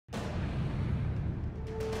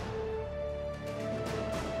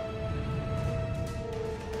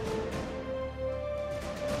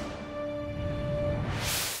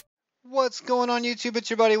What's going on YouTube?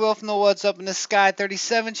 It's your buddy Will from the What's Up in the Sky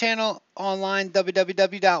 37 channel, online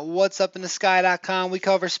www.whatsuppinthesky.com. We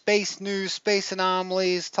cover space news, space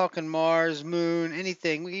anomalies, talking Mars, moon,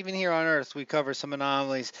 anything. Even here on Earth we cover some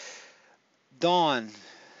anomalies. Dawn,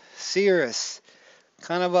 Ceres,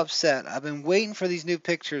 kind of upset. I've been waiting for these new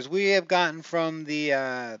pictures. We have gotten from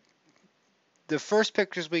the first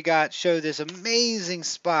pictures we got show this amazing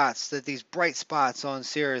spots, that these bright spots on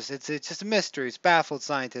Ceres. It's just a mystery. It's baffled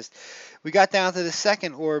scientists. We got down to the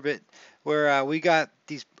second orbit where we got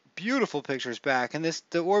these beautiful pictures back, and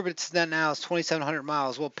the orbit now is 2,700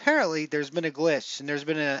 miles. Well, apparently there's been a glitch and there's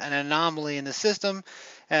been an anomaly in the system,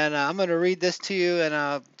 and I'm going to read this to you,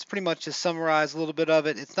 and it's pretty much just summarize a little bit of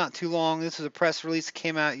it. It's not too long. This is a press release that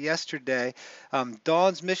came out yesterday.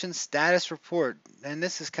 Dawn's mission status report, and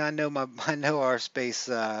this is kind of I know our space.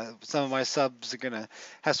 Some of my subs are gonna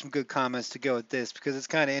have some good comments to go with this because it's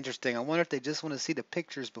kind of interesting. I wonder if they just want to see the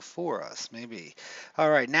pictures before us, maybe. All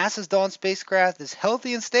right, NASA's Dawn spacecraft is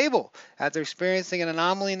healthy and stable after experiencing an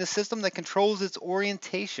anomaly in the system that controls its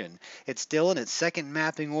orientation. It's still in its second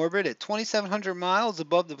mapping orbit at 2,700 miles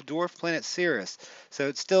above the dwarf planet Ceres, so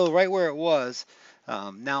it's still right where it was.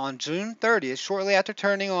 Now on June 30th, shortly after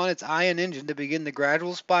turning on its ion engine to begin the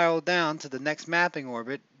gradual spiral down to the next mapping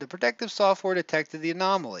orbit, the protective software detected the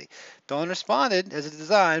anomaly. Dawn responded as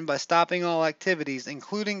designed by stopping all activities,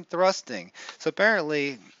 including thrusting. So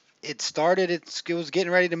apparently it was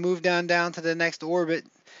getting ready to move down to the next orbit,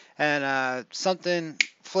 and something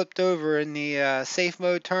flipped over in the safe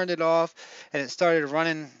mode, turned it off, and it started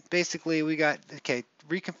running. Basically, we got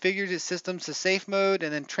reconfigured its systems to safe mode,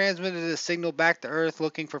 and then transmitted a signal back to Earth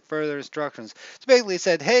looking for further instructions. So basically, it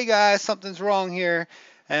said, "Hey guys, something's wrong here,"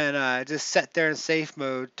 and just sat there in safe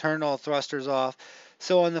mode, turned all thrusters off.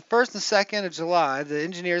 So on the 1st and 2nd of July, the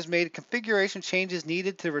engineers made configuration changes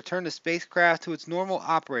needed to return the spacecraft to its normal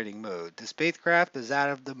operating mode. The spacecraft is out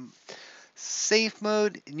of the safe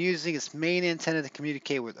mode and using its main antenna to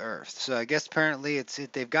communicate with Earth. So I guess apparently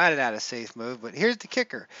they've got it out of safe mode. But here's the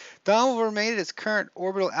kicker: Dawn will remain at its current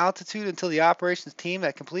orbital altitude until the operations team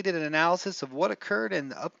had completed an analysis of what occurred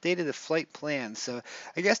and updated the flight plan. So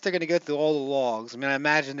I guess they're going to go through all the logs. I mean, I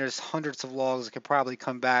imagine there's hundreds of logs that could probably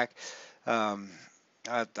come back. Um,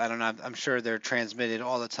 I don't know. I'm sure they're transmitted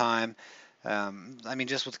all the time. I mean,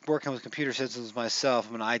 just with working with computer systems myself,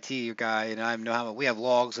 I'm an IT guy, and I know how we have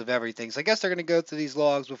logs of everything. So I guess they're going to go through these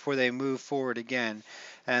logs before they move forward again.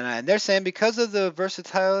 And they're saying because of the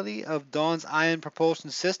versatility of Dawn's ion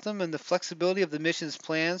propulsion system and the flexibility of the mission's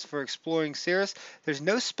plans for exploring Ceres, there's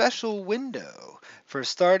no special window for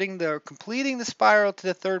starting or completing the spiral to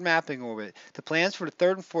the third mapping orbit. The plans for the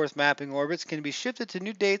third and fourth mapping orbits can be shifted to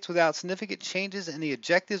new dates without significant changes in the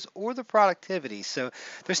objectives or the productivity. So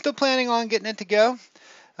they're still planning on getting it to go.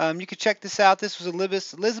 You can check this out. This was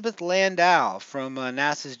Elizabeth Landau from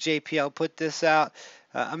NASA's JPL put this out.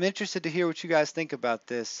 I'm interested to hear what you guys think about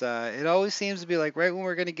this. It always seems to be like right when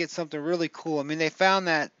we're going to get something really cool. I mean, they found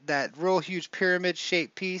that real huge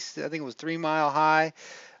pyramid-shaped piece. I think it was 3 mile high.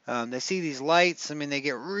 They see these lights. I mean, they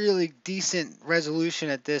get really decent resolution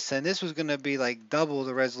at this, and this was going to be like double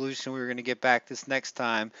the resolution we were going to get back this next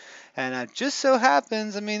time. And just so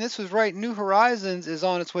happens, I mean, this was right. New Horizons is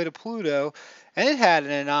on its way to Pluto, and it had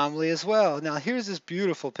an anomaly as well. Now, here's this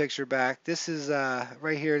beautiful picture back. This is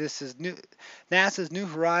right here. This is NASA's New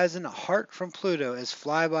Horizon, a heart from Pluto as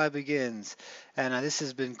flyby begins. And this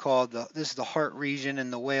has been called this is the heart region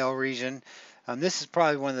and the whale region. This is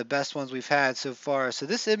probably one of the best ones we've had so far. So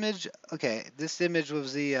this image, this image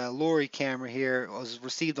was the LORRI camera here. It was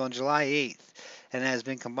received on July 8th and has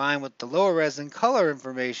been combined with the lower res and color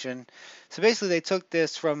information. So basically they took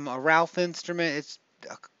this from a Ralph instrument. It's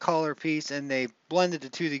a color piece, and they blended the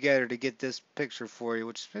two together to get this picture for you,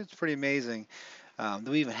 which is pretty amazing.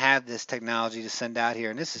 We even have this technology to send out here,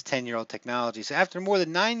 and this is 10-year-old technology. So after more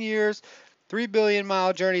than 9 years, 3 billion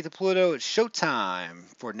mile journey to Pluto, it's showtime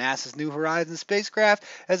for NASA's New Horizons spacecraft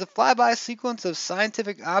as a flyby sequence of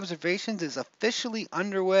scientific observations is officially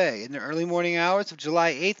underway. In the early morning hours of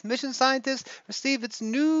July 8th, mission scientists received its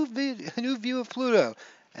new view of Pluto.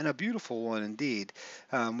 And a beautiful one indeed.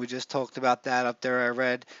 We just talked about that up there, I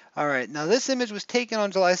read. All right, now this image was taken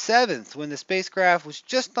on July 7th when the spacecraft was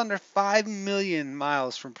just under 5 million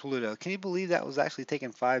miles from Pluto. Can you believe that was actually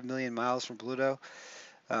taken 5 million miles from Pluto?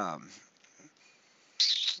 Um,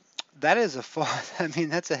 that is a far, I mean,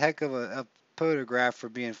 that's a heck of a photograph for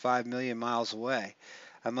being 5 million miles away,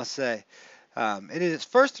 I must say. It is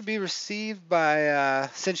first to be received by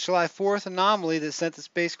since July 4th anomaly that sent the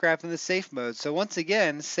spacecraft into safe mode. So once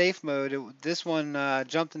again, safe mode. This one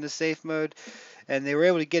jumped into safe mode, and they were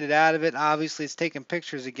able to get it out of it. Obviously, it's taking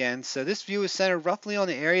pictures again. So this view is centered roughly on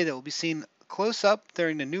the area that will be seen close up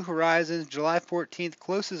during the New Horizons July 14th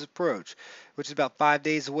closest approach, which is about 5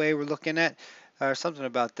 days away. We're looking at. Or something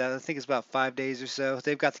about that. I think it's about 5 days or so.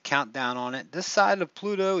 They've got the countdown on it. This side of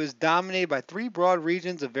Pluto is dominated by three broad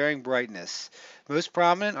regions of varying brightness. Most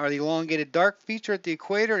prominent are the elongated dark feature at the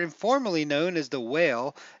equator, informally known as the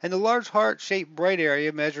whale, and the large heart-shaped bright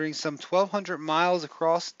area measuring some 1,200 miles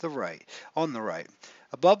across on the right.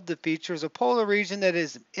 Above the feature is a polar region that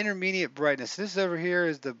is intermediate brightness. This over here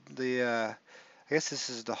is I guess this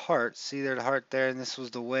is the heart. See there, the heart there, and this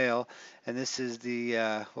was the whale, and this is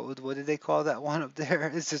the what did they call that one up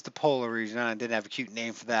there? It's just the polar region. I didn't have a cute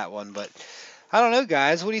name for that one, but I don't know,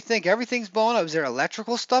 guys. What do you think? Everything's blowing up. Is there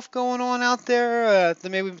electrical stuff going on out there?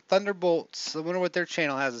 Maybe thunderbolts. I wonder what their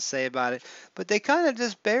channel has to say about it. But they kind of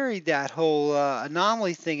just buried that whole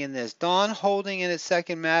anomaly thing in this. Dawn holding in its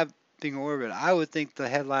second mapping orbit. I would think the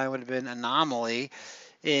headline would have been anomaly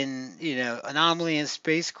anomaly in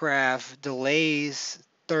spacecraft delays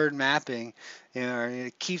third mapping.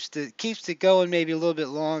 It keeps it going maybe a little bit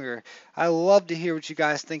longer. I love to hear what you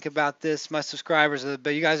guys think about this. My subscribers are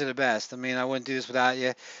you guys are the best. I mean, I wouldn't do this without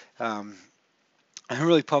you. Um, I'm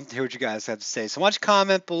really pumped to hear what you guys have to say. So why don't you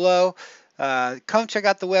comment below? Come check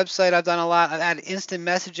out the website. I've done a lot. I've added instant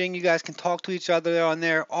messaging. You guys can talk to each other on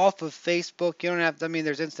there off of Facebook. You don't have to,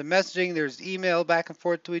 there's instant messaging. There's email back and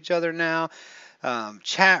forth to each other now.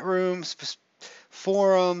 Chat rooms,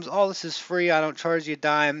 forums, all this is free. I don't charge you a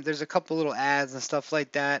dime. There's a couple little ads and stuff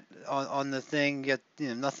like that on the thing.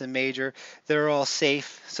 Nothing major. They're all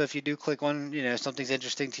safe. So if you do click on, something's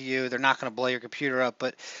interesting to you, they're not going to blow your computer up.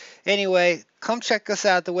 But anyway, come check us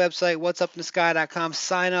out at the website, whatsupinthesky.com.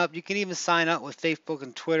 Sign up. You can even sign up with Facebook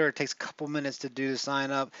and Twitter. It takes a couple minutes to do the sign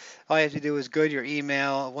up. All you have to do is go to your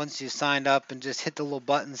email once you signed up and just hit the little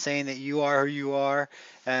button saying that you are who you are.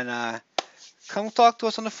 And come talk to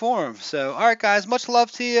us on the forum. So, all right, guys, much love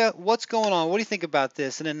to you. What's going on? What do you think about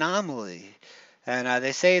this? An anomaly. And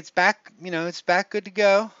they say it's back, it's back good to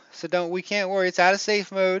go. So we can't worry. It's out of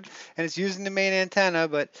safe mode, and it's using the main antenna.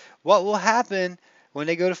 But what will happen when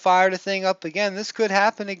they go to fire the thing up again? This could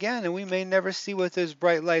happen again, and we may never see what those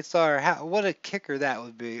bright lights are. What a kicker that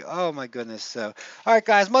would be. Oh, my goodness. So, all right,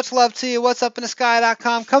 guys, much love to you. What's up in the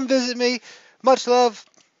sky.com. Come visit me. Much love.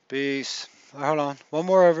 Peace. Hold on. One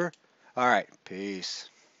more over. All right. Peace.